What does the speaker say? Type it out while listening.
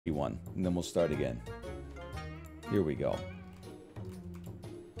one, and then we'll start again. Here we go.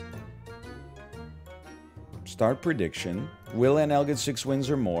 Start prediction. Will NL get 6 wins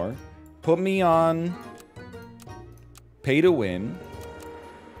or more? Put me on pay to win.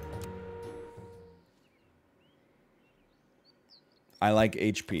 I like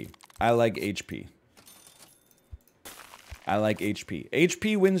HP. I like HP. I like HP.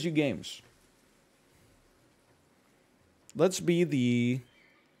 HP wins you games. Let's be the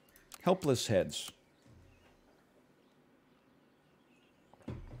helpless heads.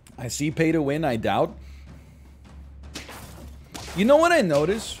 I see pay to win, I doubt. You know what I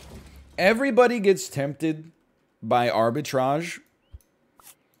notice? Everybody gets tempted by arbitrage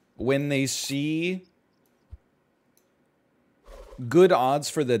when they see good odds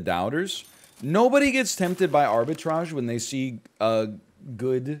for the doubters. Nobody gets tempted by arbitrage when they see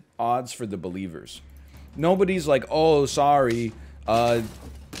good odds for the believers. Nobody's like, oh, sorry,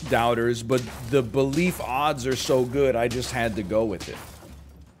 doubters, but the belief odds are so good, I just had to go with it.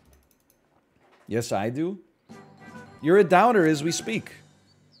 Yes, I do. You're a doubter as we speak.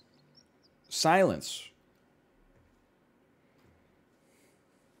 Silence.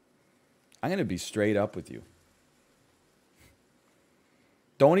 I'm going to be straight up with you.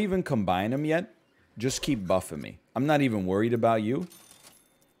 Don't even combine them yet. Just keep buffing me. I'm not even worried about you.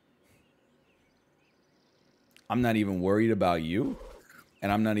 I'm not even worried about you.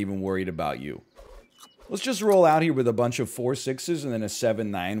 And I'm not even worried about you. Let's just roll out here with a bunch of 4-6s and then a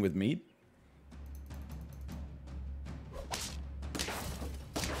 7-9 with meat.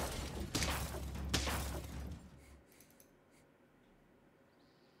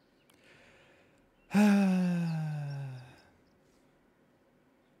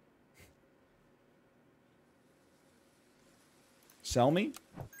 Sell me,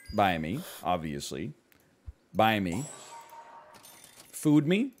 buy me, obviously. Buy me. Food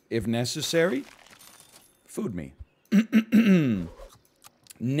me, if necessary. Food me.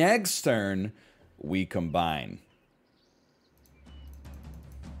 Next turn, we combine.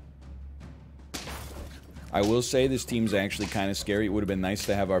 I will say this team's actually kind of scary. It would have been nice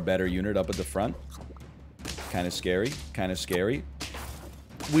to have our better unit up at the front. Kind of scary. Kind of scary.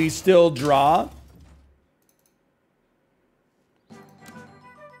 We still draw.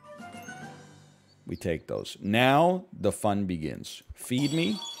 We take those. Now, the fun begins. Feed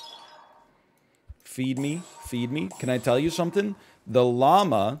me. Feed me. Feed me. Can I tell you something? The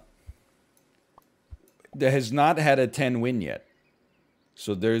llama has not had a 10 win yet.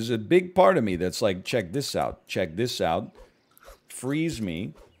 So there's a big part of me that's like, check this out. Check this out. Freeze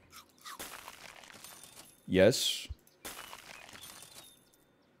me. Yes.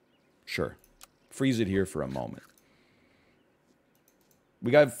 Sure. Freeze it here for a moment. We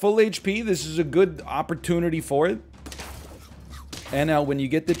got full HP. This is a good opportunity for it. And now when you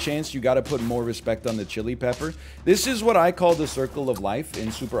get the chance, you got to put more respect on the chili pepper. This is what I call the circle of life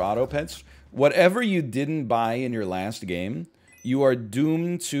in Super Auto Pets. Whatever you didn't buy in your last game, you are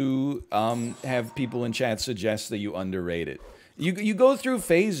doomed to have people in chat suggest that you underrate it. You go through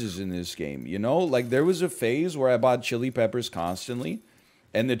phases in this game, you know? Like, there was a phase where I bought chili peppers constantly,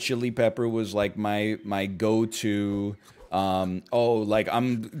 and the chili pepper was like my go-to... like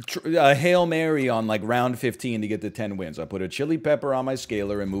I'm a Hail Mary on like round 15 to get the 10 wins. I put a chili pepper on my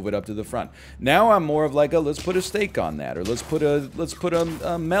scaler and move it up to the front. Now I'm more of like a let's put a steak on that, or let's put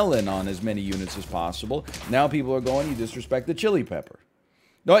a melon on as many units as possible. Now people are going, you disrespect the chili pepper.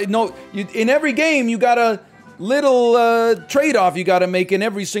 No, in every game you got a little trade-off you got to make in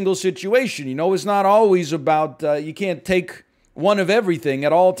every single situation. You know, it's not always about you can't take one of everything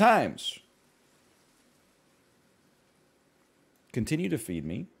at all times. Continue to feed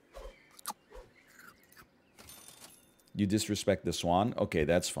me. You disrespect the swan? Okay,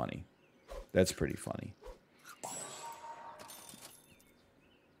 that's funny. That's pretty funny.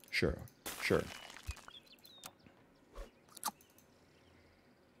 Sure, sure.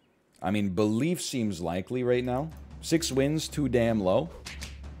 I mean, belief seems likely right now. 6 wins, too damn low.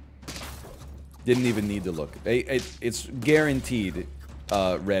 Didn't even need to look. It's guaranteed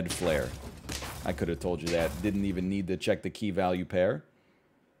red flare. I could have told you that. Didn't even need to check the key value pair.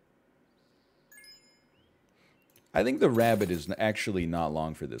 I think the rabbit is actually not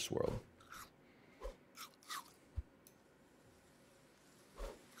long for this world.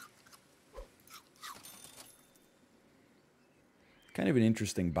 Kind of an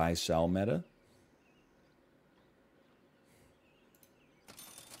interesting buy-sell meta.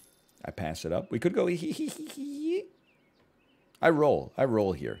 I pass it up. We could go I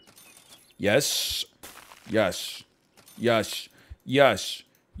roll here. Yes. Yes. Yes. Yes.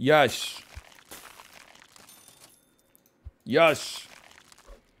 Yes. Yes.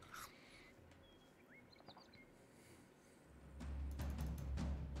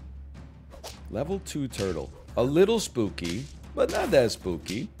 Level 2 turtle. A little spooky, but not that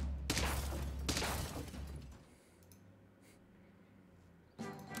spooky.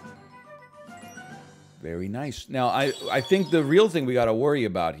 Very nice. Now, I think the real thing we got to worry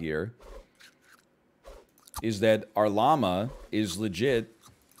about here is that our llama is legit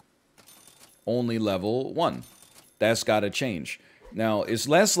only level 1. That's got to change. Now, it's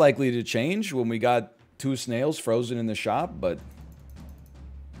less likely to change when we got 2 snails frozen in the shop, but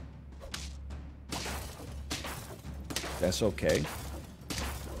that's okay.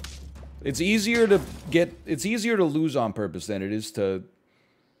 It's easier to lose on purpose than it is to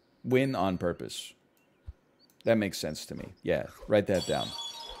win on purpose. That makes sense to me. Yeah, write that down.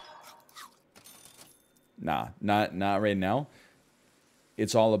 Nah, not right now.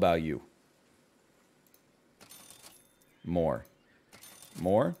 It's all about you. More.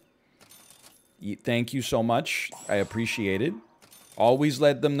 Thank you so much. I appreciate it. Always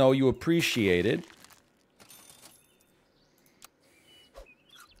let them know you appreciate it.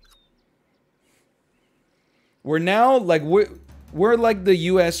 We're now like we're like the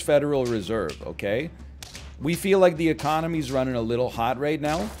US Federal Reserve, okay? We feel like the economy's running a little hot right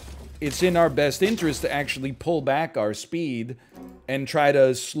now. It's in our best interest to actually pull back our speed and try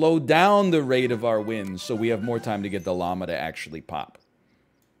to slow down the rate of our wins so we have more time to get the llama to actually pop.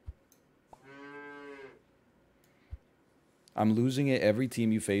 I'm losing it. Every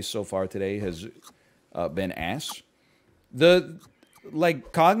team you face so far today has been ass. The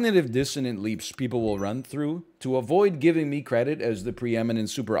cognitive dissonant leaps people will run through to avoid giving me credit as the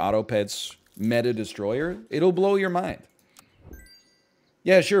preeminent Super Auto Pets meta destroyer, it'll blow your mind.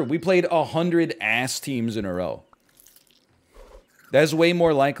 Yeah, sure, we played 100 ass teams in a row. That's way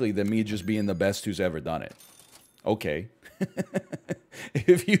more likely than me just being the best who's ever done it. Okay.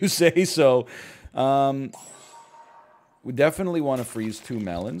 If you say so. We definitely want to freeze 2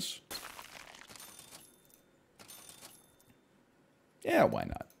 melons. Yeah, why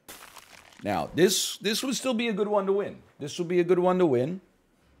not? Now, this would still be a good one to win. This would be a good one to win.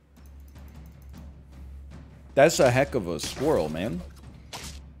 That's a heck of a squirrel, man.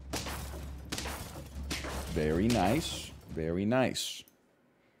 Very nice. Very nice.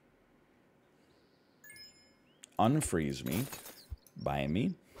 Unfreeze me. Buy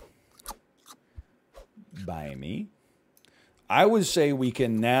me. Buy me. I would say we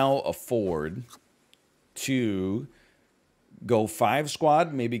can now afford to go 5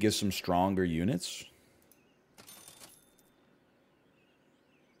 squad, maybe get some stronger units.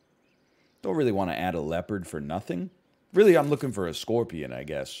 Don't really want to add a leopard for nothing. Really, I'm looking for a scorpion, I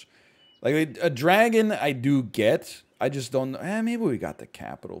guess. Like, a dragon I do get. I just don't know. Maybe we got the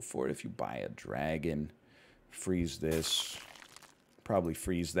capital for it if you buy a dragon. Freeze this. Probably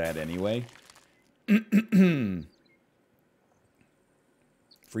freeze that anyway.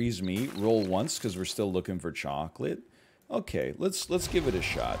 Freeze me. Roll once because we're still looking for chocolate. Okay, let's give it a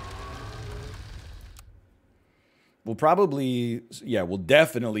shot. We'll probably, yeah, we'll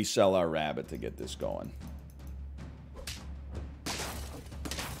definitely sell our rabbit to get this going.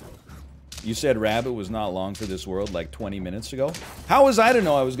 You said rabbit was not long for this world like 20 minutes ago. How was I to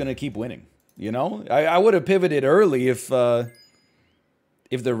know I was going to keep winning? You know, I would have pivoted early if the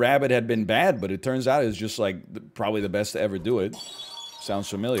rabbit had been bad, but it turns out it's just like probably the best to ever do it. Sounds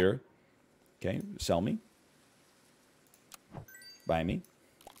familiar. Okay, sell me. Buy me.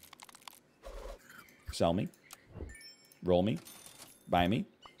 Sell me. Roll me. Buy me.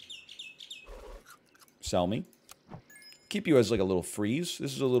 Sell me. Keep you as like a little freeze.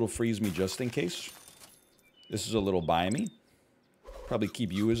 This is a little freeze me just in case. This is a little buy me. Probably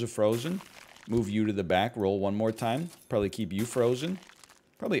keep you as a frozen. Move you to the back. Roll one more time. Probably keep you frozen.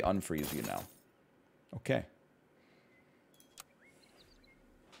 Probably unfreeze you now. Okay.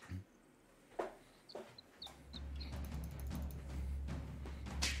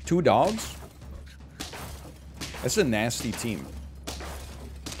 Two dogs? That's a nasty team.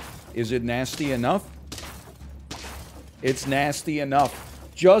 Is it nasty enough? It's nasty enough.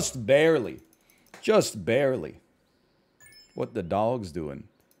 Just barely. Just barely. What the dog's doing.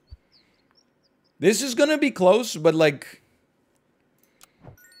 This is gonna be close, but like,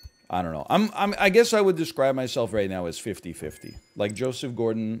 I don't know. I guess I would describe myself right now as 50-50. Like Joseph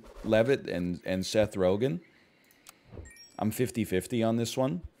Gordon-Levitt and Seth Rogen. I'm 50-50 on this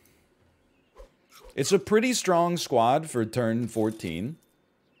one. It's a pretty strong squad for turn 14.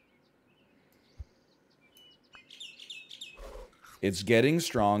 It's getting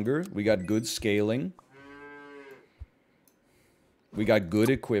stronger. We got good scaling. We got good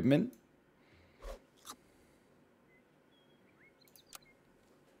equipment.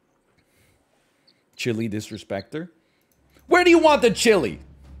 Chili disrespecter. Where do you want the chili?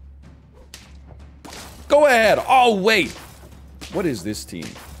 Go ahead. Oh, wait. What is this team?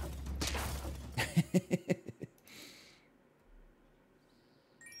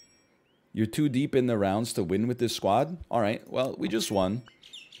 You're too deep in the rounds to win with this squad? Alright, well, we just won.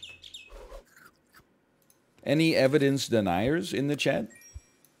 Any evidence deniers in the chat?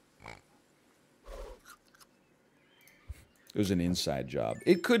 It was an inside job.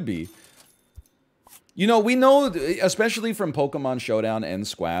 It could be. You know, we know, especially from Pokemon Showdown and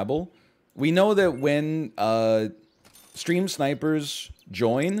Squabble, we know that when stream snipers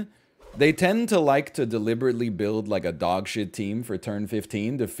join, they tend to like to deliberately build like a dogshit team for turn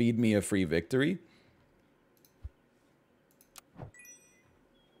 15 to feed me a free victory.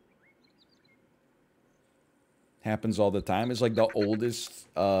 Happens all the time. It's like the oldest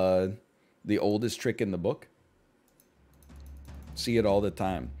trick in the book. See it all the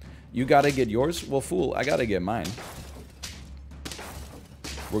time. You gotta get yours? Well, fool, I gotta get mine.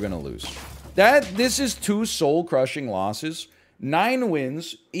 We're gonna lose. This is 2 soul-crushing losses. 9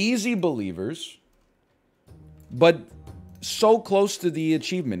 wins, easy believers, but so close to the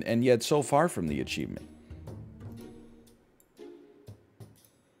achievement, and yet so far from the achievement.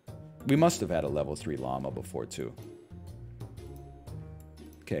 We must have had a level 3 llama before, too.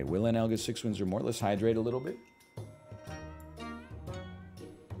 Okay, Will and L get 6 wins or more. Let's hydrate a little bit.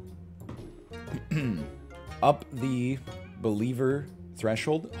 Up the believer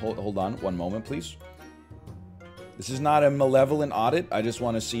threshold. Hold on one moment, please. This is not a malevolent audit. I just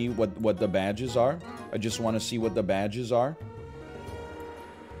want to see what the badges are. I just want to see what the badges are.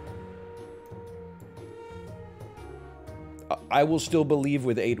 I will still believe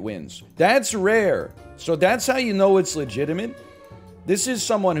with 8 wins. That's rare. So that's how you know it's legitimate. This is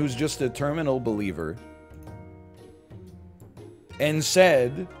someone who's just a terminal believer and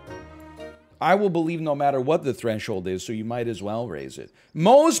said, I will believe no matter what the threshold is, so you might as well raise it.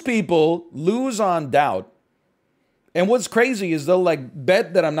 Most people lose on doubt. And what's crazy is they'll like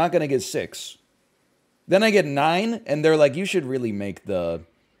bet that I'm not going to get 6. Then I get 9, and they're like, you should really make the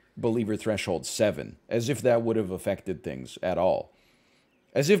believer threshold 7. As if that would have affected things at all.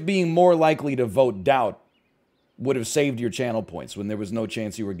 As if being more likely to vote doubt would have saved your channel points when there was no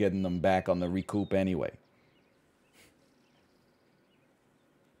chance you were getting them back on the recoup anyway.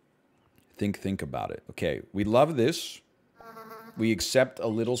 Think about it. Okay, we love this. We accept a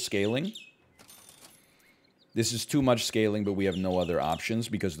little scaling. This is too much scaling, but we have no other options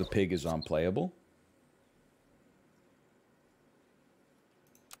because the pig is unplayable.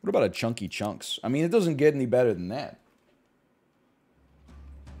 What about a chunky chunks? I mean, it doesn't get any better than that.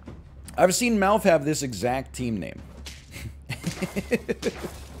 I've seen Malf have this exact team name.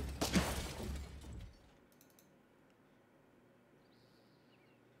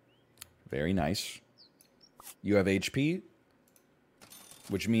 Very nice. You have HP,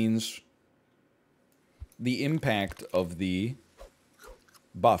 which means the impact of the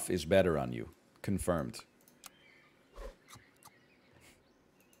buff is better on you. Confirmed.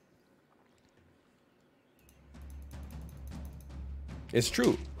 It's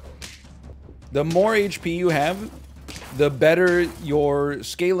true. The more HP you have, the better your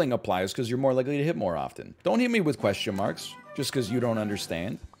scaling applies because you're more likely to hit more often. Don't hit me with question marks just because you don't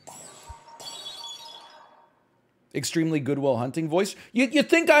understand. Extremely Goodwill Hunting voice. You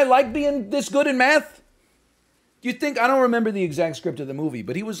think I like being this good in math? You think, I don't remember the exact script of the movie,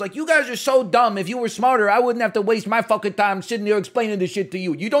 but he was like, you guys are so dumb. If you were smarter, I wouldn't have to waste my fucking time sitting here explaining this shit to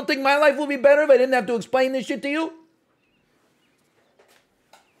you. You don't think my life would be better if I didn't have to explain this shit to you?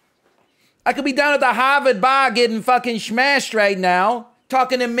 I could be down at the Harvard bar getting fucking smashed right now,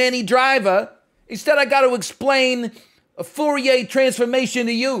 talking to Manny Driver. Instead, I got to explain a Fourier transformation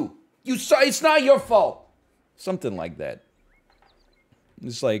to you. It's not your fault. Something like that.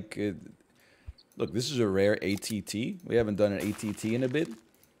 It's like, look, this is a rare ATT. We haven't done an ATT in a bit.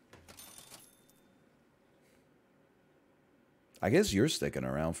 I guess you're sticking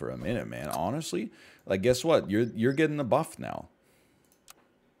around for a minute, man. Honestly, like, guess what? You're getting the buff now.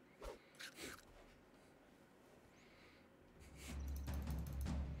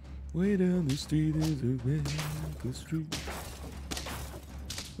 Way down the street is a red street.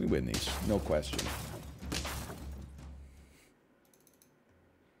 We win these, no question.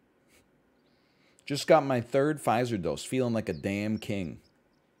 Just got my 3rd Pfizer dose, feeling like a damn king.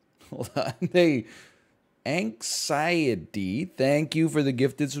 Hold on. Hey, Anxiety, thank you for the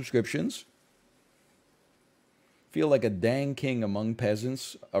gifted subscriptions. Feel like a dang king among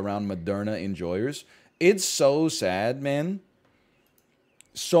peasants around Moderna enjoyers. It's so sad, man.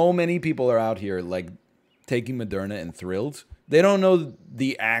 So many people are out here, like, taking Moderna and thrilled. They don't know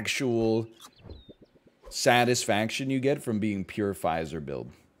the actual satisfaction you get from being pure Pfizer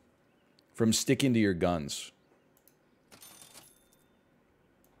build. from sticking to your guns.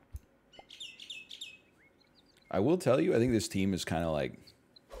 I will tell you, I think this team is kind of like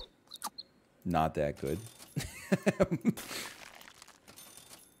not that good.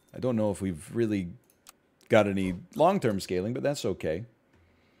 I don't know if we've really got any long-term scaling, but that's okay.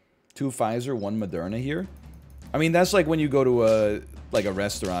 2 Pfizer, 1 Moderna here. I mean, that's like when you go to a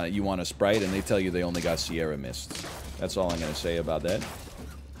restaurant, you want a Sprite, and they tell you they only got Sierra Mist. That's all I'm going to say about that.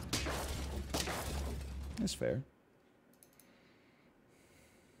 That's fair.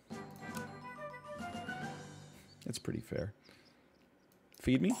 That's pretty fair.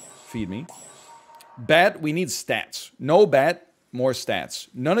 Feed me. Feed me. Bat, we need stats. No bat, more stats.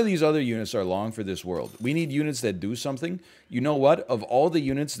 None of these other units are long for this world. We need units that do something. You know what? Of all the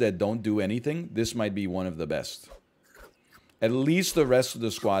units that don't do anything, this might be one of the best. At least the rest of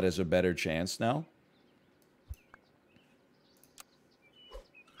the squad has a better chance now.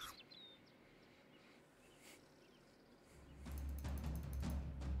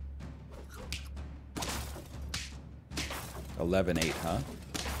 $11-8, huh?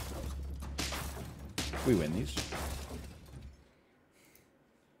 We win these.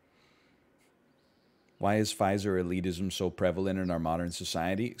 Why is Pfizer elitism so prevalent in our modern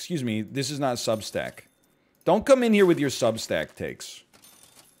society? Excuse me, this is not Substack. Don't come in here with your Substack takes.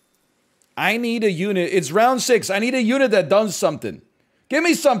 I need a unit. It's round 6. I need a unit that does something. Give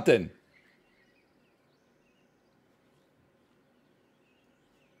me something.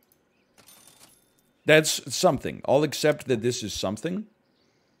 That's something. I'll accept that this is something.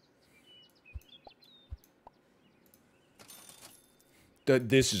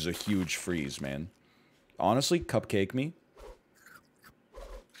 This is a huge freeze, man. Honestly, cupcake me.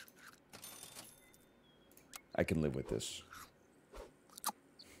 I can live with this.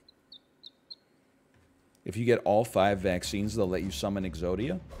 If you get all 5 vaccines, they'll let you summon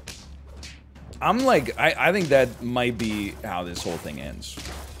Exodia. I'm like, I think that might be how this whole thing ends.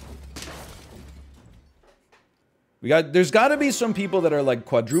 There's got to be some people that are like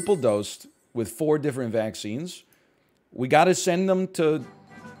quadruple dosed with 4 different vaccines. We got to send them to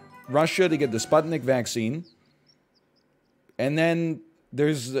Russia to get the Sputnik vaccine. And then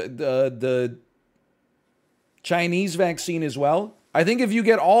there's the Chinese vaccine as well. I think if you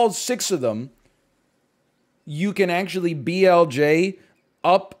get all 6 of them, you can actually BLJ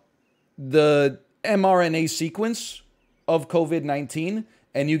up the mRNA sequence of COVID-19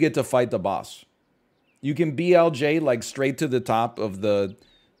 and you get to fight the boss. You can BLJ like straight to the top of the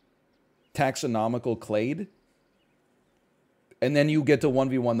taxonomical clade. And then you get to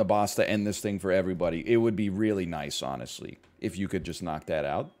 1v1 the boss to end this thing for everybody. It would be really nice, honestly, if you could just knock that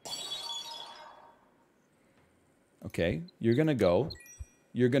out. Okay, you're going to go.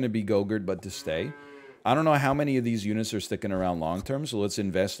 You're going to be Gogurt, but to stay. I don't know how many of these units are sticking around long term, so let's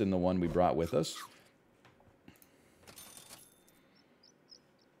invest in the one we brought with us.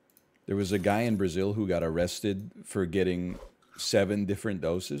 There was a guy in Brazil who got arrested for getting 7 different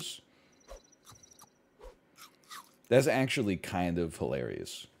doses. That's actually kind of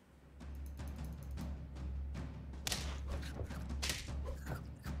hilarious.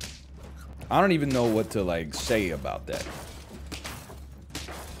 I don't even know what to, like, say about that.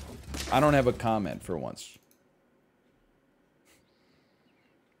 I don't have a comment for once.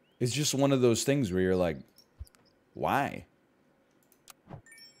 It's just one of those things where you're like, why?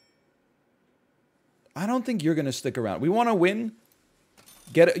 I don't think you're going to stick around. We want to win.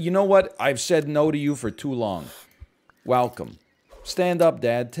 You know what? I've said no to you for too long. Welcome. Stand up,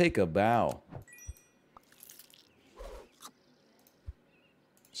 Dad. Take a bow.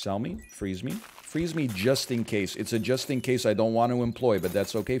 Sell me. Freeze me. Freeze me just in case. It's a just in case I don't want to employ, but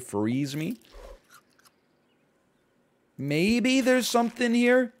that's okay. Freeze me. Maybe there's something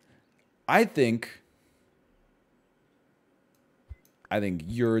here. I think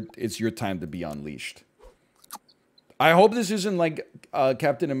it's your time to be unleashed. I hope this isn't like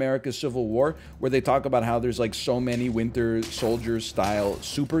Captain America Civil War, where they talk about how there's like so many Winter Soldier style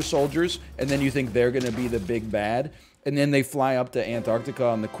super soldiers, and then you think they're gonna be the big bad, and then they fly up to Antarctica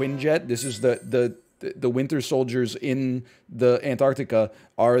on the Quinjet. This is the Winter Soldiers in the Antarctica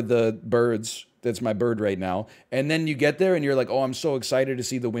are the birds. That's my bird right now. And then you get there and you're like, oh, I'm so excited to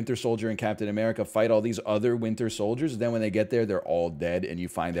see the Winter Soldier and Captain America fight all these other Winter Soldiers. And then when they get there, they're all dead. And you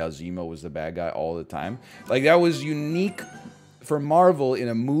find out Zemo was the bad guy all the time. Like, that was unique for Marvel in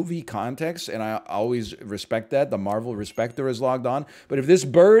a movie context. And I always respect that. The Marvel Respecter is logged on. But if this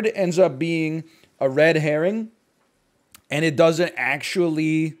bird ends up being a red herring and it doesn't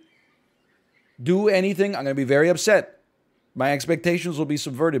actually do anything, I'm going to be very upset. My expectations will be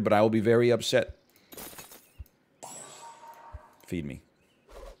subverted, but I will be very upset. Feed me.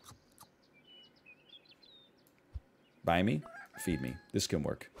 Buy me, feed me. This can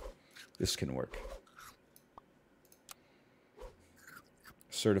work. This can work.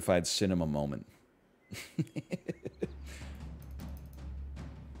 Certified cinema moment.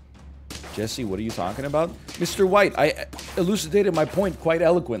 Jesse, what are you talking about? Mr. White, I elucidated my point quite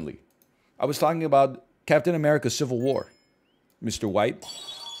eloquently. I was talking about Captain America Civil War. Mr. White.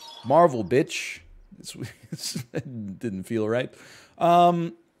 Marvel, bitch. It didn't feel right.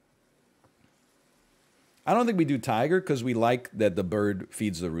 I don't think we do Tiger because we like that the bird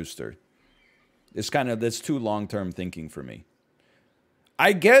feeds the rooster. It's kind of, that's too long-term thinking for me.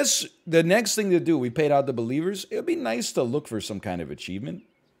 I guess the next thing to do, we paid out the believers. It would be nice to look for some kind of achievement.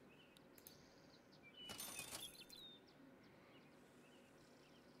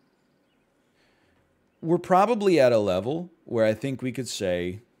 We're probably at a level where I think we could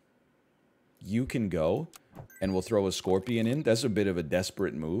say, you can go, and we'll throw a scorpion in. That's a bit of a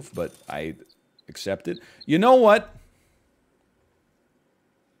desperate move, but I accept it. You know what?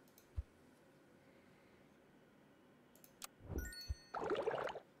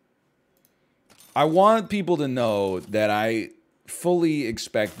 I want people to know that I fully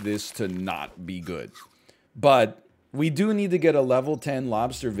expect this to not be good. But we do need to get a level 10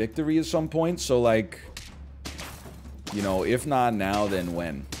 lobster victory at some point. So, like, you know, if not now, then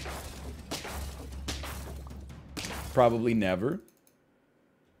when? Probably never.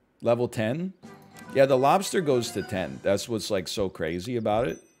 Level 10? Yeah, the lobster goes to 10. That's what's, like, so crazy about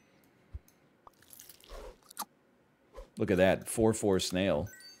it. Look at that. 4/4 snail.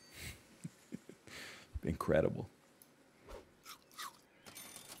 Incredible.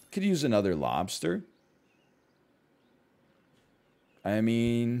 Could use another lobster. I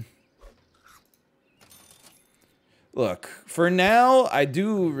mean, look, for now, I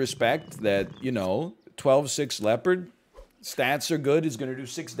do respect that, you know, 12/6 leopard. Stats are good. He's going to do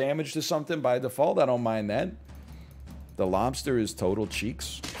 6 damage to something by default. I don't mind that. The lobster is total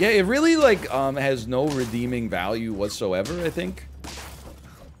cheeks. Yeah, it really, like, has no redeeming value whatsoever, I think.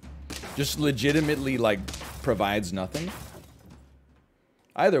 Just legitimately, like, provides nothing.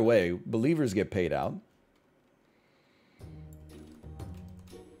 Either way, believers get paid out.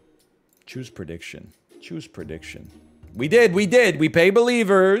 Choose prediction. Choose prediction. We did. We pay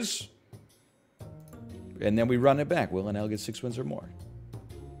believers. And then we run it back. Will and L get 6 wins or more.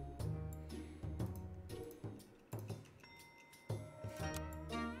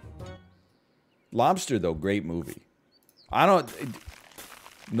 Lobster, though, great movie. I don't...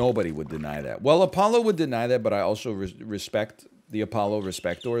 Nobody would deny that. Well, Apollo would deny that, but I also respect the Apollo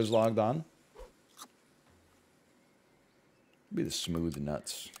Respector is logged on. Be the smooth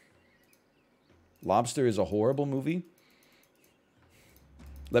nuts. Lobster is a horrible movie.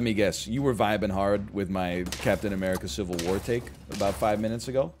 Let me guess. You were vibing hard with my Captain America Civil War take about 5 minutes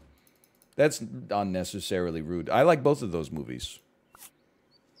ago. That's unnecessarily rude. I like both of those movies.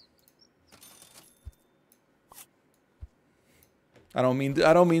 I don't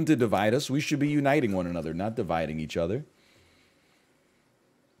mean to divide us. We should be uniting one another, not dividing each other.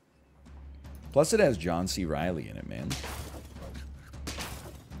 Plus, it has John C. Reilly in it, man.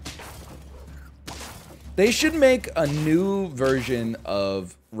 They should make a new version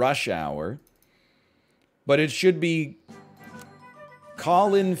of Rush Hour, but it should be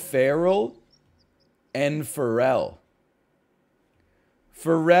Colin Farrell and Pharrell.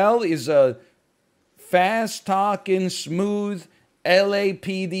 Pharrell is a fast-talking, smooth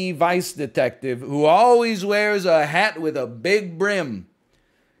LAPD vice detective who always wears a hat with a big brim.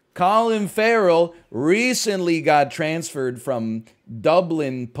 Colin Farrell recently got transferred from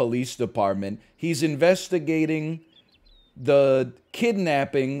Dublin Police Department. He's investigating the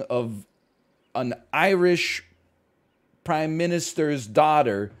kidnapping of an Irish Prime Minister's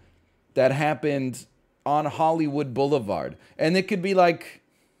daughter that happened on Hollywood Boulevard. And it could be like,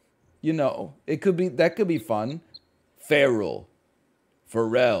 you know, that could be fun. Pharrell.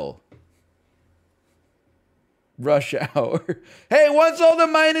 Rush Hour. Hey, what's all the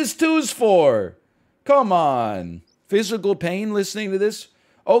 -2s for? Come on. Physical pain listening to this?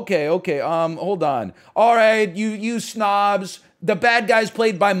 Okay, hold on. All right, you snobs. The bad guy's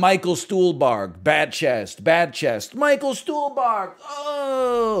played by Michael Stuhlbarg. Bad chest. Michael Stuhlbarg.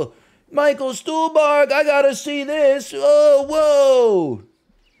 Oh, Michael Stuhlbarg, I gotta see this. Oh, whoa.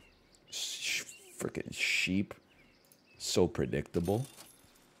 Freaking sheep. So predictable.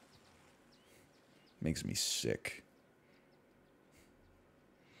 Makes me sick.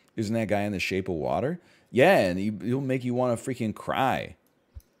 Isn't that guy in The Shape of Water? Yeah, and he'll make you want to freaking cry.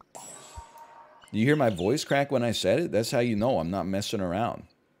 Do you hear my voice crack when I said it? That's how you know I'm not messing around.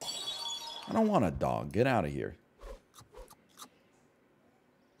 I don't want a dog. Get out of here.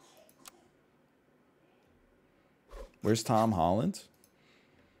 Where's Tom Holland?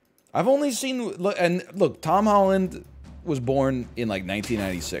 I've only seen... Look, Tom Holland was born in, like,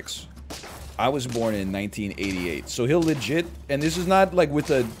 1996. I was born in 1988. So he'll legit... And this is not, like, with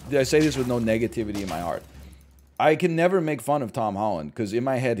a... I say this with no negativity in my heart. I can never make fun of Tom Holland, because in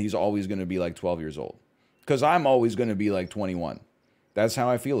my head, he's always going to be, like, 12 years old. Because I'm always going to be, like, 21. That's how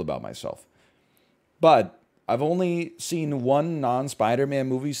I feel about myself. But I've only seen one non-Spider-Man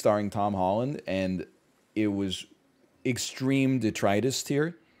movie starring Tom Holland, and it was extreme detritus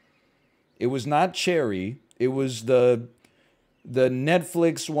tier. It was not Cherry. It was the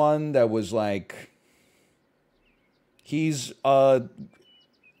Netflix one that was like, he's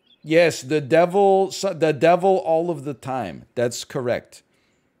yes, the devil all of the time. That's correct.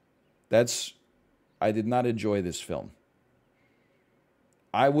 I did not enjoy this film.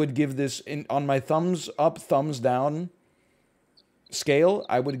 I would give this, on my thumbs up, thumbs down scale,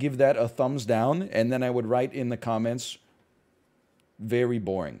 I would give that a thumbs down, and then I would write in the comments, very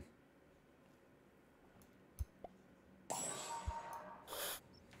boring.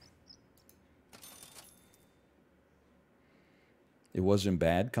 It wasn't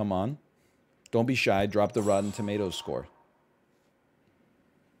bad, come on. Don't be shy, drop the Rotten Tomatoes score.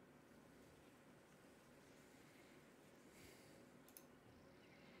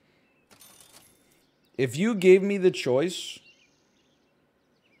 If you gave me the choice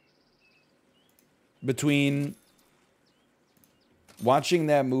between watching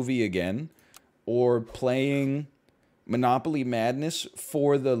that movie again or playing Monopoly Madness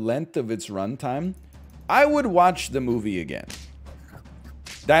for the length of its runtime, I would watch the movie again.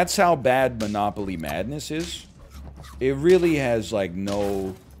 That's how bad Monopoly Madness is. It really has, like,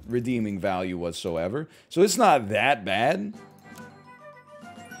 no redeeming value whatsoever. So it's not that bad.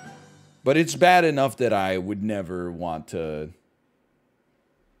 But it's bad enough that I would never want to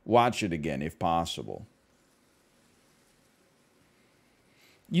watch it again, if possible.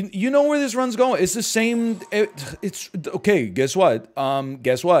 You know where this run's going. It's the same. It's okay. Guess what?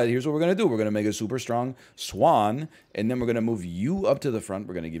 Guess what? Here's what we're gonna do. We're gonna make a super strong swan, and then we're gonna move you up to the front.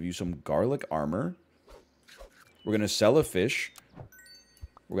 We're gonna give you some garlic armor. We're gonna sell a fish.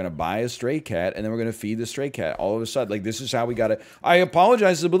 We're going to buy a stray cat, and then we're going to feed the stray cat. All of a sudden, like, this is how we got to... I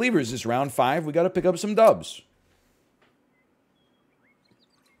apologize to the believers. This round 5, we got to pick up some dubs.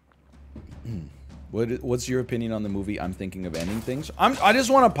 What's your opinion on the movie? I'm thinking of ending things. I just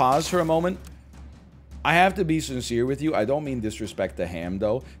want to pause for a moment. I have to be sincere with you. I don't mean disrespect to Ham,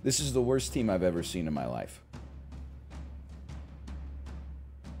 though. This is the worst team I've ever seen in my life.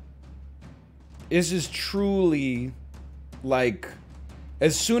 This is truly, like...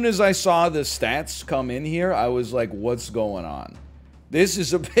 As soon as I saw the stats come in here, I was like, what's going on? This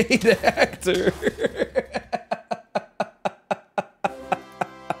is a paid actor.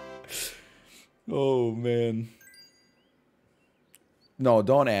 Oh, man. No,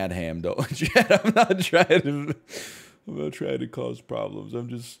 don't add Ham, though. I'm not trying to cause problems. I'm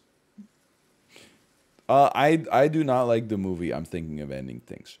just... I do not like the movie I'm thinking of ending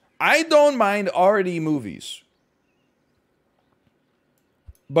things. I don't mind arty movies.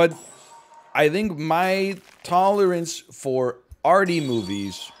 But I think my tolerance for arty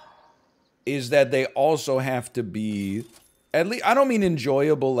movies is that they also have to be, at least, I don't mean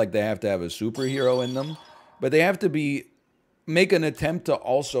enjoyable, like they have to have a superhero in them, but they have to be, make an attempt to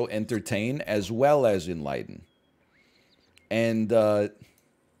also entertain as well as enlighten. And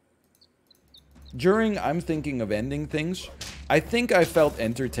during I'm thinking of ending things, I think I felt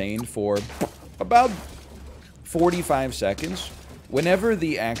entertained for about 45 seconds. Whenever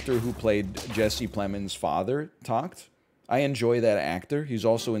the actor who played Jesse Plemons' father talked, I enjoy that actor. He's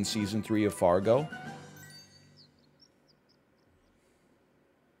also in Season 3 of Fargo.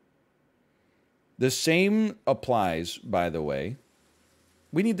 The same applies, by the way.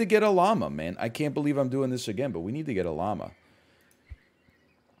 We need to get a llama, man. I can't believe I'm doing this again, but we need to get a llama.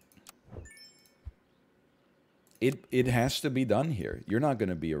 It has to be done here. You're not going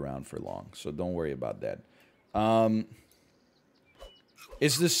to be around for long, so don't worry about that.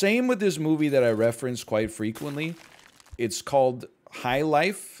 It's the same with this movie that I reference quite frequently. It's called High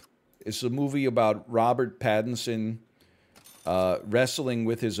Life. It's a movie about Robert Pattinson wrestling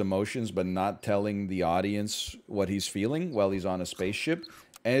with his emotions but not telling the audience what he's feeling while he's on a spaceship.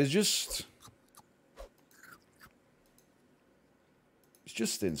 And it's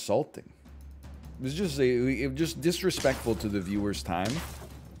just insulting. It's just disrespectful to the viewer's time.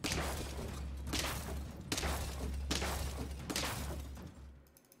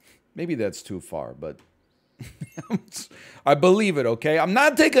 Maybe that's too far, but I believe it, okay? I'm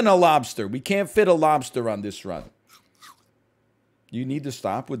not taking a lobster. We can't fit a lobster on this run. You need to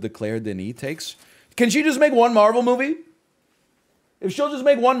stop with the Claire Denis takes. Can she just make one Marvel movie? If she'll just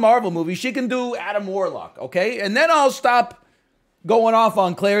make one Marvel movie, she can do Adam Warlock, okay? And then I'll stop going off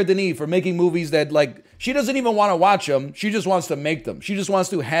on Claire Denis for making movies that, like, she doesn't even want to watch them. She just wants to make them. She just wants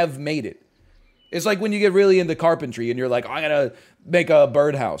to have made it. It's like when you get really into carpentry and you're like, I'm going to make a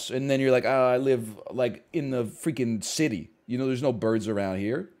birdhouse. And then you're like, oh, I live, like, in the freaking city. You know, there's no birds around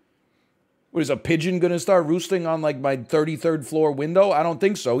here. What, is a pigeon going to start roosting on, like, my 33rd floor window? I don't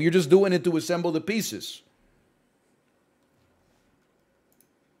think so. You're just doing it to assemble the pieces.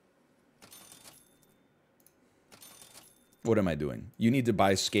 What am I doing? You need to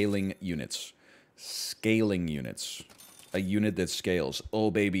buy scaling units. Scaling units. A unit that scales.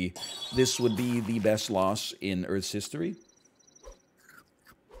 Oh, baby. This would be the best loss in Earth's history.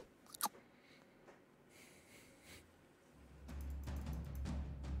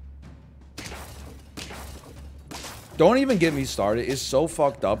 Don't even get me started. It's so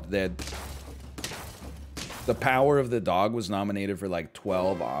fucked up that The Power of the Dog was nominated for like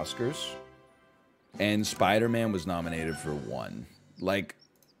 12 Oscars. And Spider-Man was nominated for 1. Like,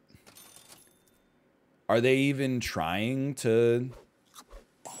 are they even trying to...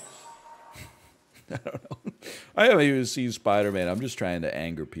 I don't know. I haven't even seen Spider-Man. I'm just trying to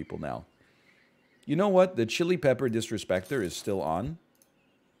anger people now. You know what? The Chili Pepper Disrespecter is still on.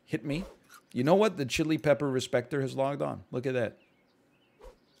 Hit me. You know what? The Chili Pepper Respecter has logged on. Look at that.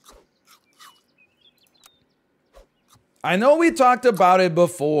 I know we talked about it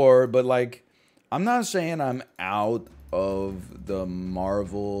before, but like... I'm not saying I'm out of the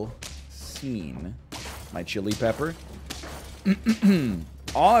Marvel scene, my Chili Pepper.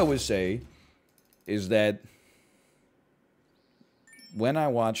 All I would say is that when I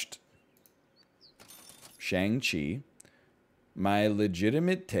watched Shang-Chi, my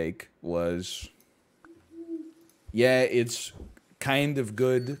legitimate take was, yeah, it's kind of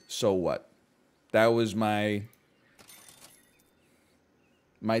good, so what? That was my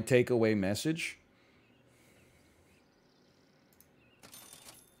takeaway message.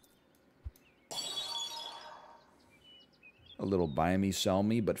 A little buy me, sell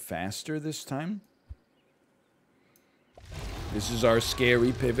me, but faster this time. This is our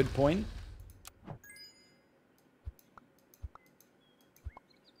scary pivot point.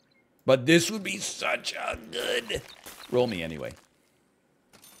 But this would be such a good... Roll me anyway.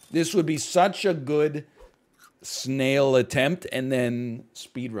 This would be such a good snail attempt and then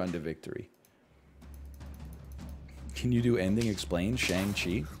speedrun to victory. Can you do ending explain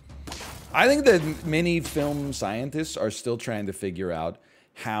Shang-Chi? I think that many film scientists are still trying to figure out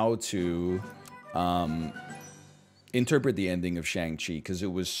how to interpret the ending of Shang-Chi because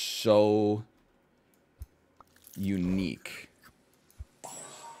it was so unique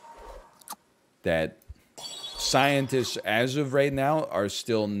that scientists, as of right now, are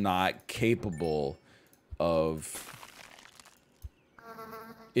still not capable of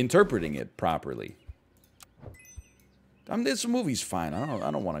interpreting it properly. I mean, this movie's fine. I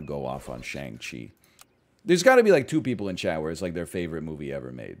don't want to go off on Shang-Chi. There's got to be like 2 people in chat where it's like their favorite movie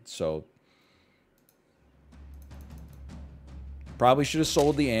ever made. So probably should have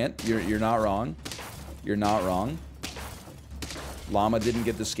sold the ant. You're not wrong. You're not wrong. Llama didn't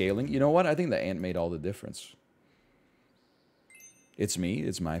get the scaling. You know what? I think the ant made all the difference. It's me.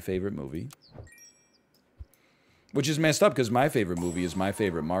 It's my favorite movie. Which is messed up because my favorite movie is My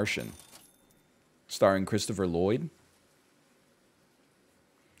Favorite Martian. Starring Christopher Lloyd.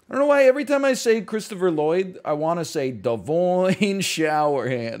 I don't know why every time I say Christopher Lloyd, I want to say Divine Shower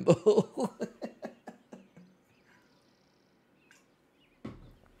Handle.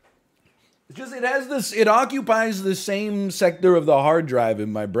 It's just, it has this, it occupies the same sector of the hard drive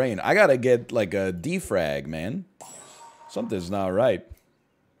in my brain. I gotta get like a defrag, man. Something's not right.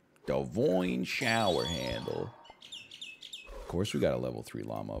 Divine Shower Handle. Of course we got a level 3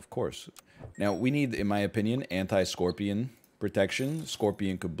 llama, of course. Now we need, in my opinion, anti-scorpion protection.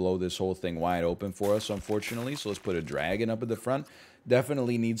 Scorpion could blow this whole thing wide open for us, unfortunately. So let's put a dragon up at the front.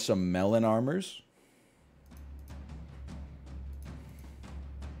 Definitely need some melon armors.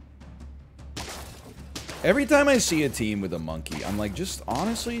 Every time I see a team with a monkey, I'm like, just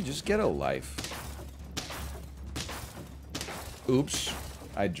honestly, just get a life. Oops,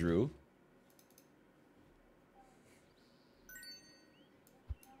 I drew.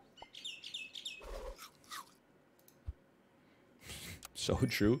 So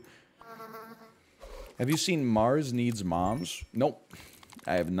true. Have you seen Mars Needs Moms? Nope.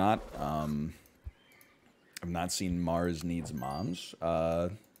 I have not. I've not seen Mars Needs Moms.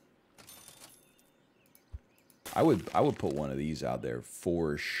 I would put one of these out there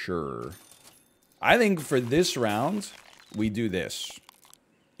for sure. I think for this round, we do this.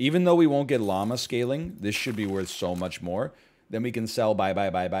 Even though we won't get llama scaling, this should be worth so much more. Then we can sell buy,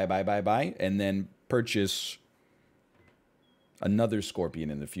 and then purchase another scorpion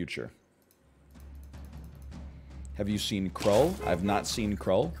in the future. Have you seen Krull? I've not seen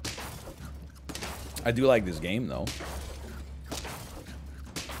Krull. I do like this game, though.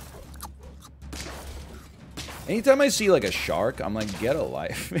 Anytime I see, like, a shark, I'm like, get a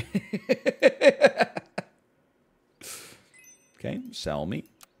life. Okay, sell me.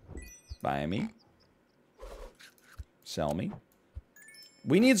 Buy me. Sell me.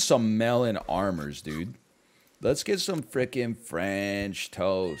 We need some melon armors, dude. Let's get some frickin' French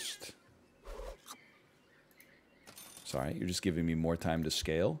toast. Sorry, you're just giving me more time to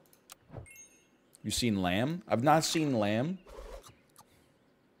scale. You seen lamb? I've not seen lamb.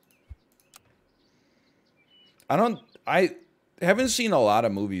 I haven't seen a lot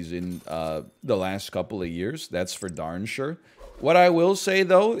of movies in the last couple of years. That's for darn sure. What I will say,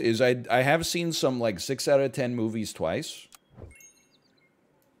 though, is I have seen some, like, 6 out of 10 movies twice.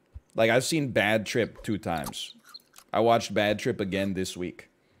 Like, I've seen Bad Trip 2 times. I watched Bad Trip again this week.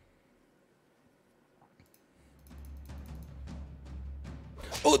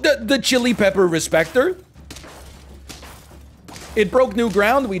 Oh, the chili pepper respecter? It broke new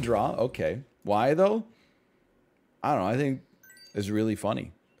ground, we draw. Okay. Why, though? I don't know. I think it's really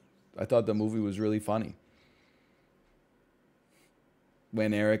funny. I thought the movie was really funny.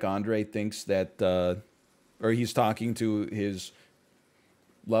 When Eric Andre thinks that, or he's talking to his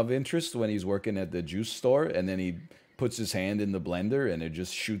love interest when he's working at the juice store, and then he puts his hand in the blender and it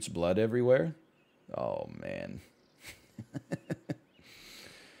just shoots blood everywhere. Oh, man.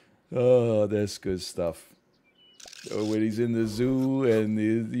 Oh, that's good stuff. Or when he's in the zoo and,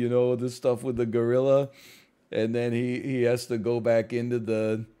 you know, the stuff with the gorilla, and then he has to go back into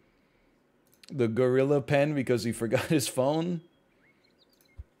the gorilla pen because he forgot his phone.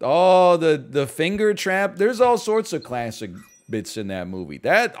 Oh, the finger trap. There's all sorts of classic bits in that movie.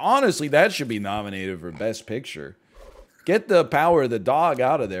 That, honestly, that should be nominated for Best Picture. Get the power of the dog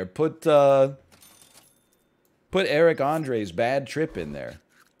out of there. Put Eric Andre's Bad Trip in there.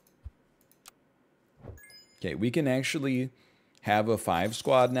 Okay, we can actually have a 5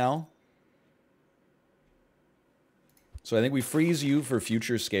 squad now. So I think we freeze you for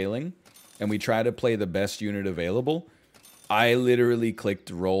future scaling, and we try to play the best unit available. I literally clicked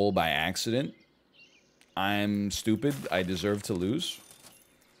roll by accident. I'm stupid. I deserve to lose.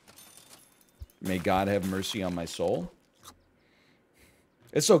 May God have mercy on my soul.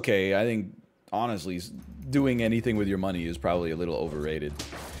 It's okay. I think, honestly, doing anything with your money is probably a little overrated.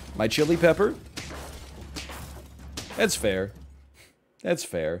 My chili pepper? That's fair. That's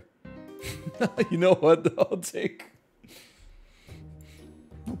fair. You know what? I'll take...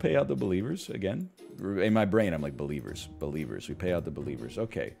 We'll pay out the believers again. In my brain, I'm like, believers. Believers. We pay out the believers.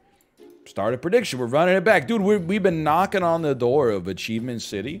 Okay. Start a prediction. We're running it back. Dude, we've been knocking on the door of Achievement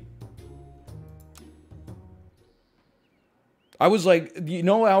City. I was like, you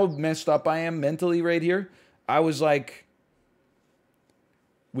know how messed up I am mentally right here? I was like,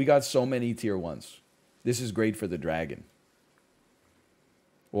 we got so many tier 1s. This is great for the dragon.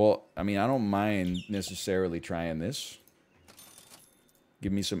 Well, I mean, I don't mind necessarily trying this.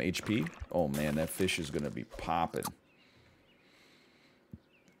 Give me some HP. Oh, man, that fish is going to be popping.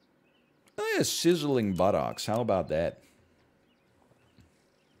 Oh, yeah, sizzling buttocks. How about that?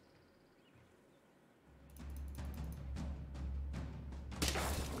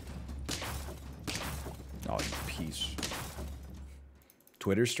 Oh, you piece.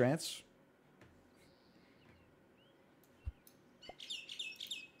 Twitter strats?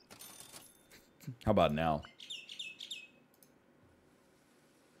 How about now?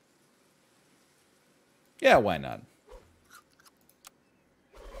 Yeah, why not?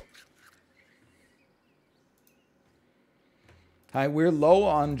 Hi, we're low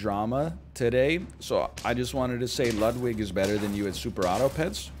on drama today, so I just wanted to say Ludwig is better than you at Super Auto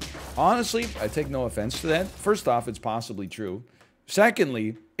Pets. Honestly, I take no offense to that. First off, it's possibly true.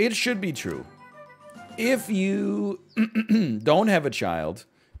 Secondly, it should be true. If you don't have a child,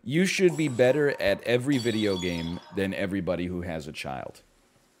 you should be better at every video game than everybody who has a child.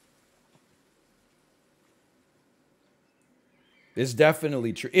 It's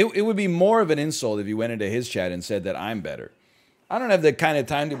definitely true. It would be more of an insult if you went into his chat and said that I'm better. I don't have the kind of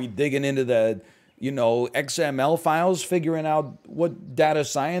time to be digging into the, you know, XML files, figuring out what data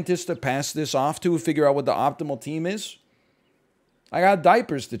scientist to pass this off to, figure out what the optimal team is. I got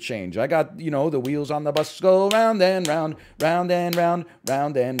diapers to change. I got, you know, the wheels on the bus go round and round, round and round,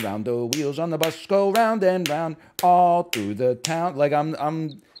 round and round. The wheels on the bus go round and round, all through the town. Like,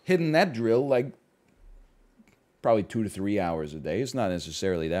 I'm hitting that drill, like, Probably 2 to 3 hours a day. It's not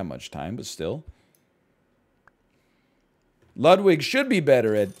necessarily that much time, but still. Ludwig should be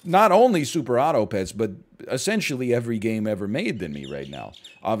better at not only Super Auto Pets, but essentially every game ever made than me right now.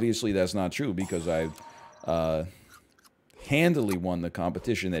 Obviously, that's not true because I handily won the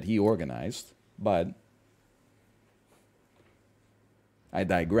competition that he organized, but I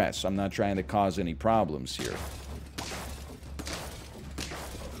digress. I'm not trying to cause any problems here.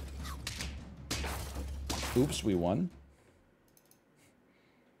 Oops, we won.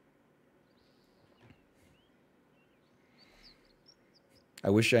 I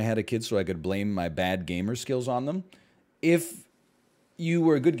wish I had a kid so I could blame my bad gamer skills on them. If you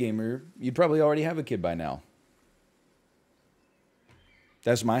were a good gamer, you'd probably already have a kid by now.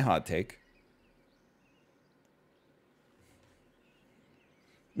 That's my hot take.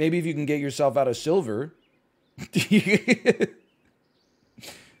 Maybe if you can get yourself out of silver, you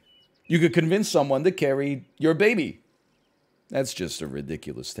could convince someone to carry your baby. That's just a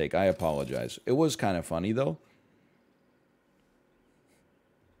ridiculous take. I apologize. It was kind of funny, though.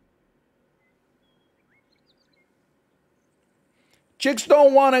 Chicks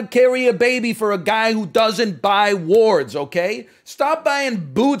don't want to carry a baby for a guy who doesn't buy wards, okay? Stop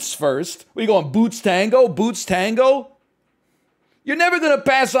buying boots first. What are you going, Boots Tango? Boots Tango? You're never going to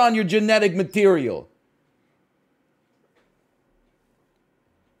pass on your genetic material.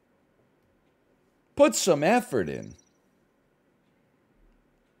 Put some effort in.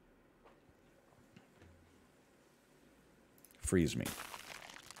 Freeze me.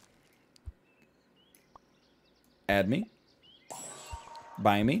 Add me.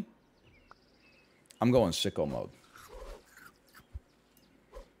 Buy me. I'm going sicko mode.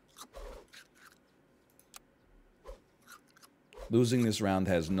 Losing this round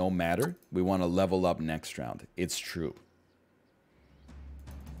has no matter. We want to level up next round. It's true.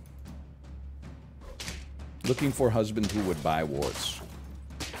 Looking for husband who would buy wards.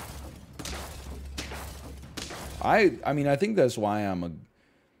 I mean, I think that's why I'm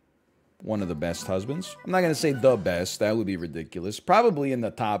one of the best husbands. I'm not going to say the best. That would be ridiculous. Probably in the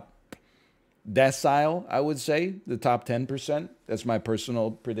top decile, I would say. The top 10%. That's my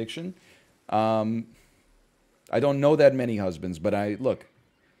personal prediction. I don't know that many husbands, but look,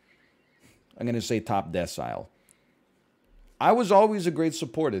 I'm going to say top decile. I was always a great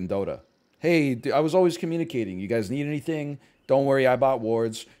support in Dota. Hey, I was always communicating. You guys need anything? Don't worry, I bought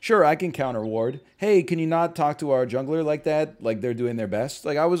wards. Sure, I can counter ward. Hey, can you not talk to our jungler like that? Like they're doing their best?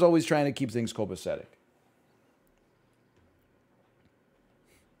 Like I was always trying to keep things copacetic.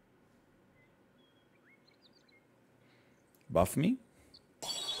 Buff me?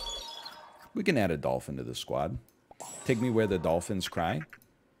 We can add a dolphin to the squad. Take me where the dolphins cry.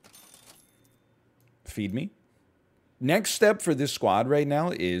 Feed me. Next step for this squad right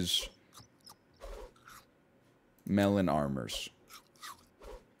now is melon armors.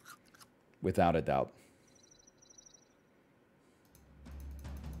 Without a doubt.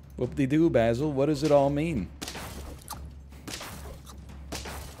 Whoop-de-doo, Basil. What does it all mean?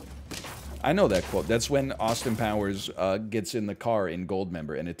 I know that quote. That's when Austin Powers gets in the car in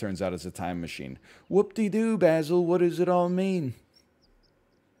Goldmember, and it turns out it's a time machine. Whoop-de-doo, Basil. What does it all mean?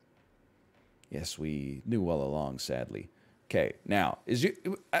 Yes, we knew all along, sadly. Okay, now, is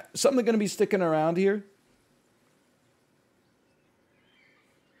something going to be sticking around here?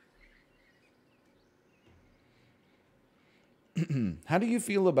 How do you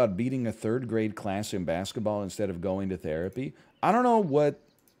feel about beating a third-grade class in basketball instead of going to therapy? I don't know what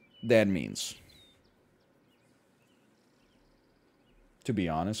that means. To be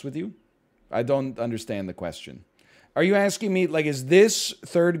honest with you, I don't understand the question. Are you asking me, like, is this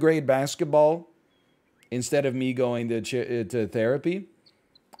third-grade basketball instead of me going to therapy?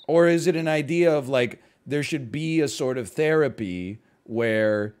 Or is it an idea of, like, there should be a sort of therapy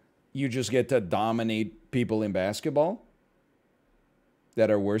where you just get to dominate people in basketball that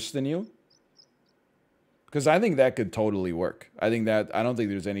are worse than you? Because I think that could totally work. I don't think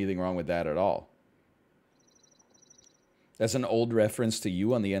there's anything wrong with that at all. That's an old reference to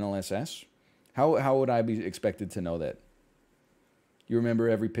you on the NLSS? How would I be expected to know that? You remember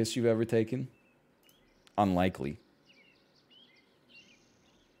every piss you've ever taken? Unlikely.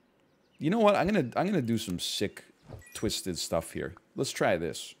 You know what? I'm gonna do some sick, twisted stuff here. Let's try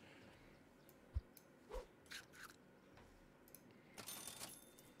this.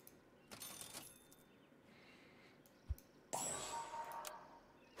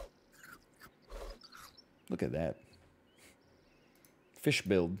 Look at that. Fish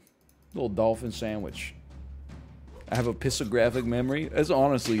build. Little dolphin sandwich. I have a pissographic memory. That's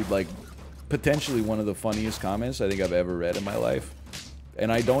honestly, like, potentially one of the funniest comments I think I've ever read in my life.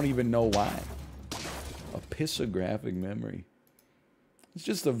 And I don't even know why. A Pissographic memory. It's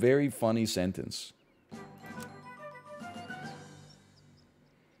just a very funny sentence.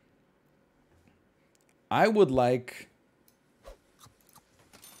 I would like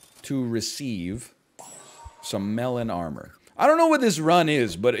to receive some melon armor. I don't know what this run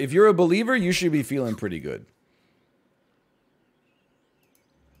is, but if you're a believer, you should be feeling pretty good.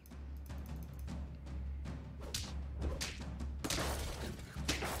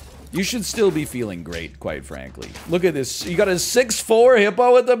 You should still be feeling great, quite frankly. Look at this. You got a 6'4"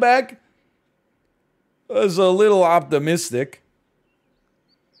 hippo at the back? That's a little optimistic.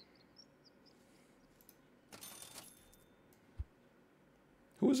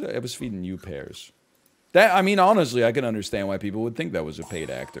 Who was that? I was feeding you pears. That, I mean, honestly, I can understand why people would think that was a paid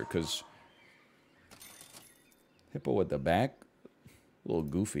actor, because hippo at the back, a little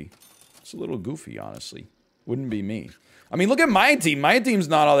goofy. It's a little goofy, honestly. Wouldn't be me. I mean, look at my team. My team's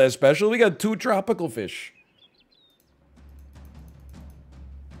not all that special. We got 2 tropical fish.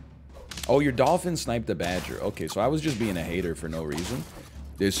 Oh, your dolphin sniped the badger. Okay, so I was just being a hater for no reason.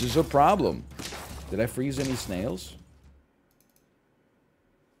 This is a problem. Did I freeze any snails?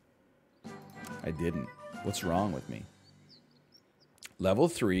 I didn't. What's wrong with me? Level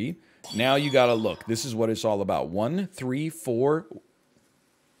 3. Now you gotta look. This is what it's all about. 1, 3, 4,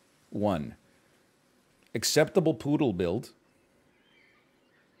 1. Acceptable poodle build.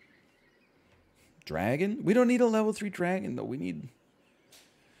 Dragon? We don't need a level 3 dragon, though. We need...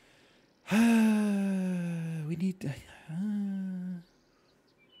 we need...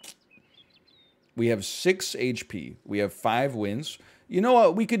 We have 6 HP. We have 5 wins. You know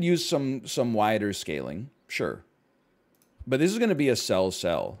what? We could use some wider scaling. Sure. But this is going to be a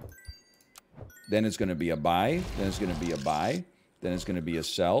sell. Then it's going to be a buy. Then it's going to be a buy. Then it's going to be a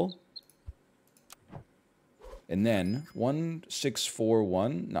sell. And then 1, 6, 4,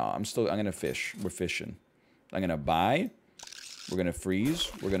 1. No, I'm going to fish. We're fishing. I'm going to buy. We're going to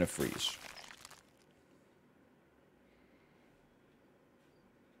freeze. We're going to freeze.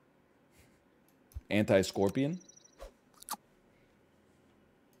 Anti-scorpion.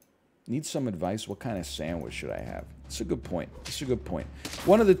 Need some advice. What kind of sandwich should I have? It's a good point. It's a good point.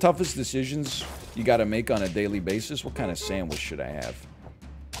 One of the toughest decisions you got to make on a daily basis. What kind of sandwich should I have?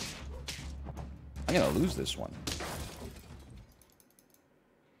 I'm going to lose this one.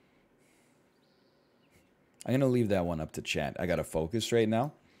 I'm going to leave that one up to chat. I got to focus right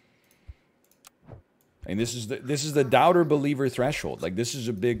now. And this is the doubter believer threshold. Like, this is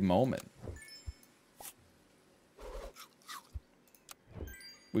a big moment.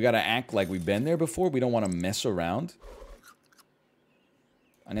 We got to act like we've been there before. We don't want to mess around.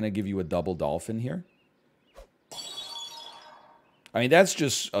 I'm going to give you a double dolphin here. I mean, that's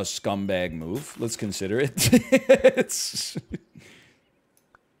just a scumbag move. Let's consider it. It's...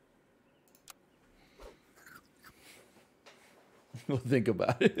 We'll think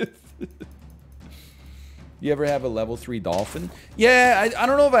about it. You ever have a level 3 dolphin? Yeah, I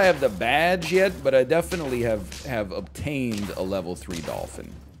don't know if I have the badge yet, but I definitely have obtained a level 3 dolphin.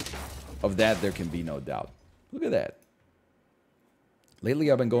 Of that, there can be no doubt. Look at that.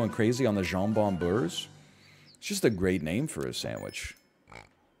 Lately, I've been going crazy on the jambon beurres. It's just a great name for a sandwich.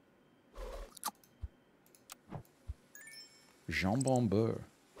 Jambon beurre.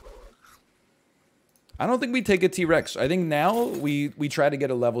 I don't think we take a T-Rex. I think now we try to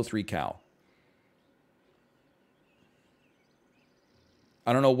get a level 3 cow.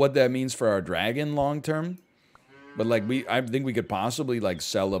 I don't know what that means for our dragon long term. But like I think we could possibly like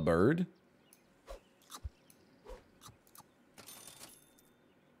sell a bird.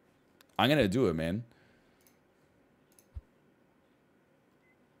 I'm gonna do it, man.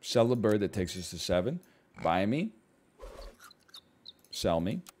 Sell a bird that takes us to 7. Buy me. Sell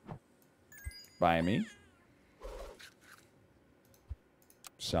me. Buy me.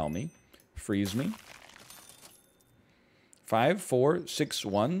 Sell me. Freeze me. 5, 4, 6,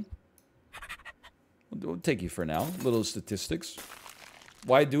 1. We'll take you for now. Little statistics.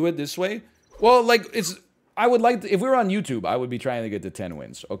 Why do it this way? Well, like, it's... I would like to... If we were on YouTube, I would be trying to get to 10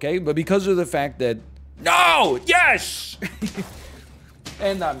 wins, okay? But because of the fact that... No! Yes!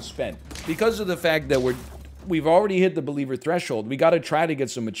 And I'm spent. Because of the fact that we've already hit the believer threshold, we got to try to get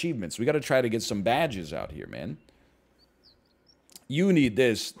some achievements. We got to try to get some badges out here, man. You need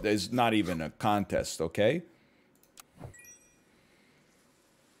this. There's not even a contest, okay?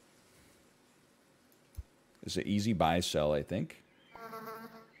 It's an easy buy sell, I think.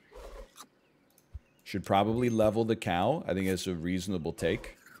 Should probably level the cow. I think it's a reasonable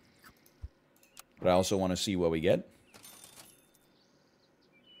take. But I also want to see what we get.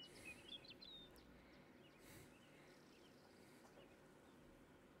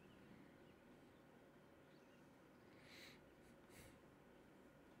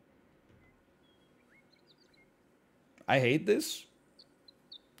 I hate this.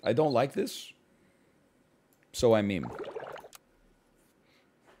 I don't like this. So I meme.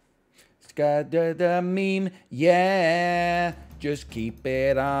 It's got the meme, yeah. Just keep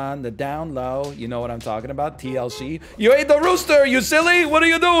it on the down low. You know what I'm talking about? TLC. You ate the rooster, you silly! What are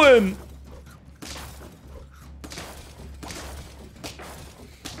you doing?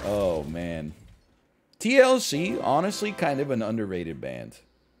 Oh, man. TLC, honestly, kind of an underrated band.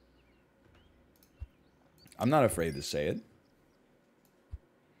 I'm not afraid to say it.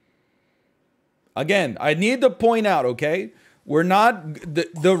 Again, I need to point out, okay? We're not...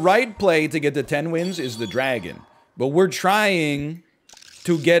 The right play to get the 10 wins is the dragon. But we're trying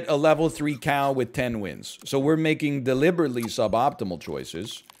to get a level 3 cow with 10 wins. So we're making deliberately suboptimal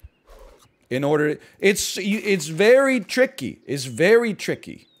choices. In order... It's very tricky. It's very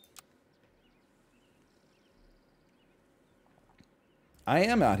tricky. I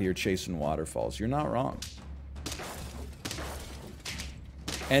am out here chasing waterfalls. You're not wrong.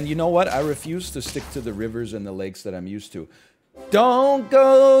 And you know what? I refuse to stick to the rivers and the lakes that I'm used to. Don't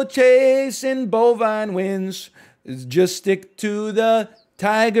go chasing bovine winds. Just stick to the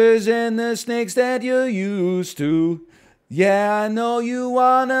tigers and the snakes that you're used to. Yeah, I know you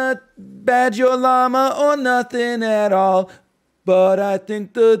wanna badge your llama or nothing at all, but I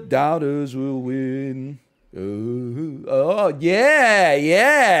think the doubters will win. Oh, yeah,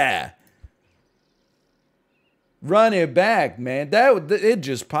 yeah. Run it back, man. It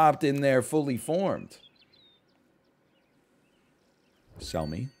just popped in there fully formed. Sell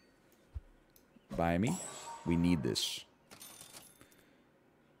me. Buy me. We need this.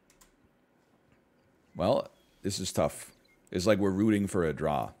 Well, this is tough. It's like we're rooting for a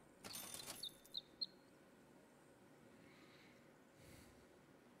draw.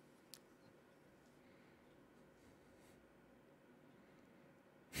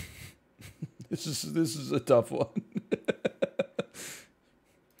 This is a tough one.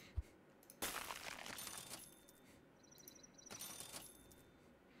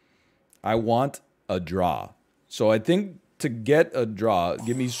 I want a draw. So I think to get a draw,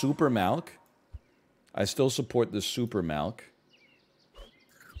 give me Super Malk. I still support the Super Malk.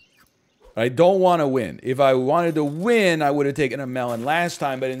 I don't want to win. If I wanted to win, I would have taken a melon last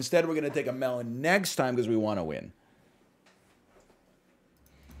time, but instead we're going to take a melon next time because we want to win.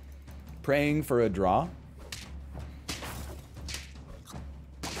 Praying for a draw.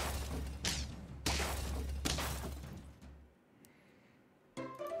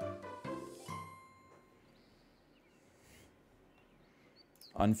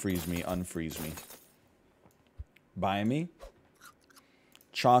 Unfreeze me, unfreeze me. Buy me.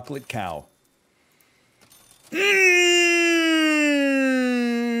 Chocolate cow. Wake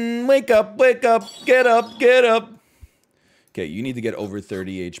up, wake up, get up, get up. Okay, you need to get over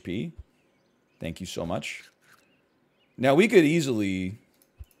 30 HP. Thank you so much. Now, we could easily...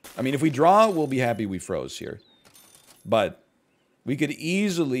 I mean, if we draw, we'll be happy we froze here. But we could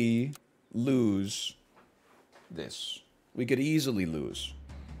easily lose this. We could easily lose.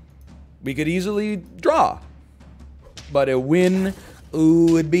 We could easily draw. But a win,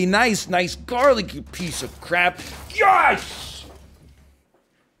 ooh, it'd be nice. Nice garlicky piece of crap. Yes!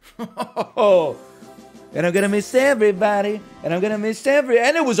 Oh, and I'm going to miss everybody. And I'm going to miss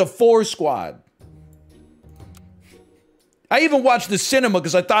And it was a 4 squad. I even watched the cinema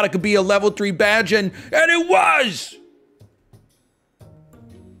because I thought it could be a level 3 badge, and it was!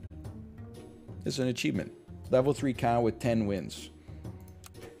 It's an achievement. Level 3 cow with 10 wins.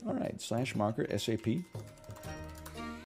 All right, /marker, SAP.